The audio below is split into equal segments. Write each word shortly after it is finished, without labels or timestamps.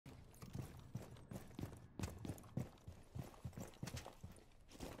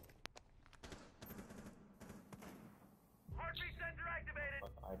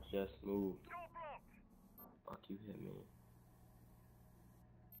Just move. Fuck, you hit me.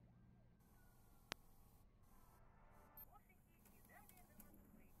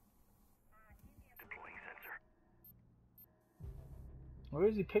 Deploying sensor. Where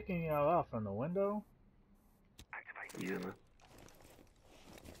is he kicking y'all off? From the window? Activate Yeah. camera.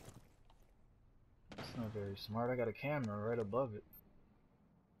 That's not very smart. I got a camera right above it.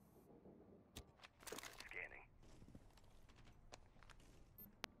 Scanning.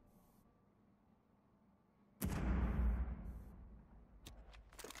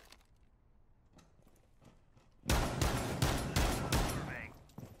 Surveying.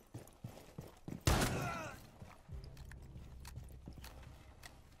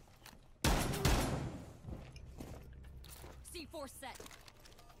 C4 set.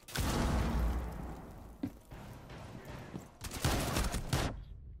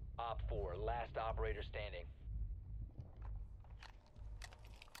 Op 4, last operator standing.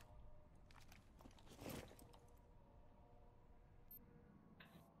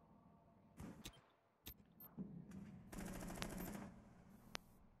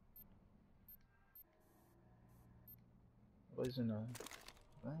 What's in the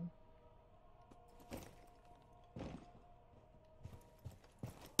thing?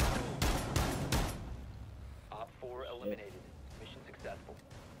 Op 4 eliminated. Mission successful.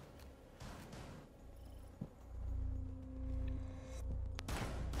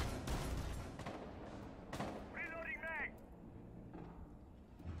 Reloading mag.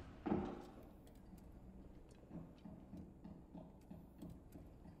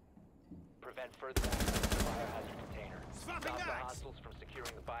 Prevent further access to the biohazard container. Stop the hostiles from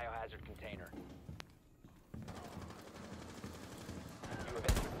securing the biohazard container. You have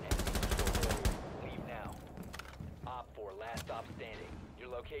entered an enemy control area. Leave now. Op 4, last stop standing. Your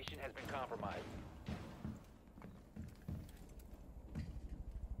location has been compromised.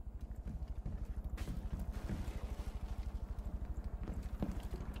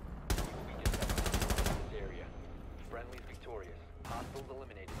 You will be detected in this area. Friendly's victorious. Hostiles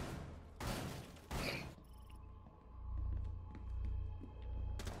eliminated.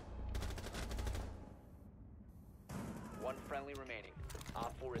 One friendly remaining.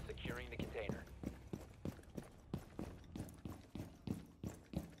 Op 4 is securing the container.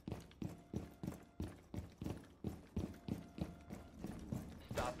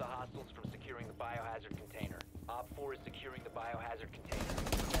 Stop the hostiles from securing the biohazard container. Op 4 is securing the biohazard container.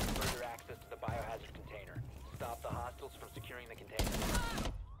 Prevent further access to the biohazard container. Stop the hostiles from securing the container.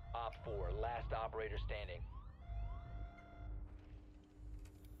 Op 4, last operator standing.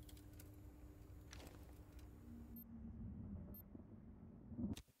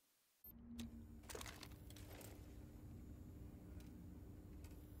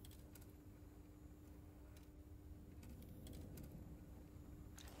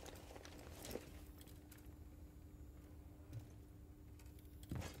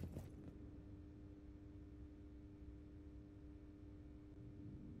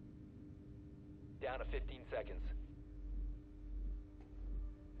 Down to 15 seconds.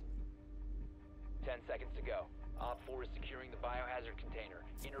 10 seconds to go. Op 4 is securing the biohazard container.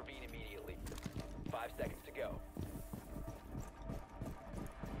 Intervene immediately. 5 seconds to go.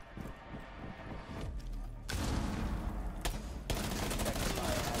 Protect the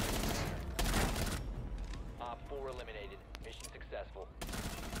biohazard container. Op 4 eliminated. Mission successful.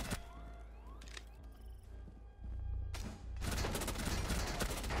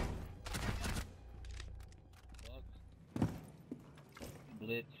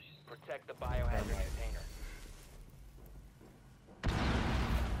 Blitz. Protect the biohazard container.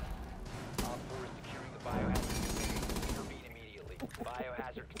 Op 4 is securing the biohazard container. Intervene immediately.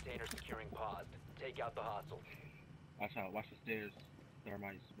 Biohazard container securing paused. Take out the hostiles. Watch out. Watch the stairs.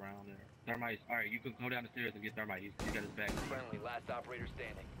 Thermite's around there. Thermite's. Alright, you can go down the stairs and get Thermite. He's got his back. Friendly, last operator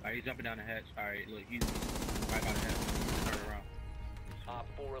standing. Alright, he's jumping down the hatch. Alright, look, he's right by the hatch. Turn around. Op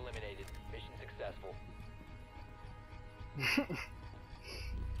 4 eliminated. Mission successful.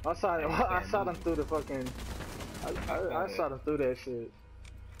 I saw them through the fucking. I saw them through that shit.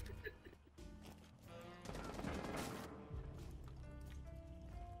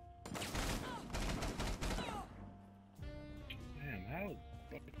 Damn, how is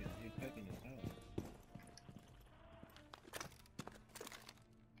fucking he taking his house?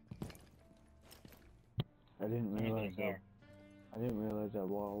 I didn't realize that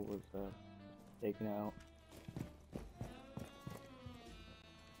wall was taken out.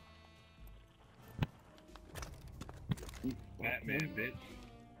 Batman, bitch.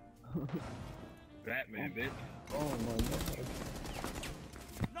 Batman, bitch. Oh my god.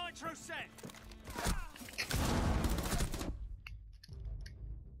 Nitro set.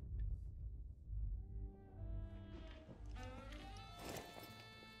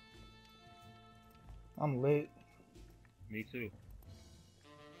 I'm lit. Me too.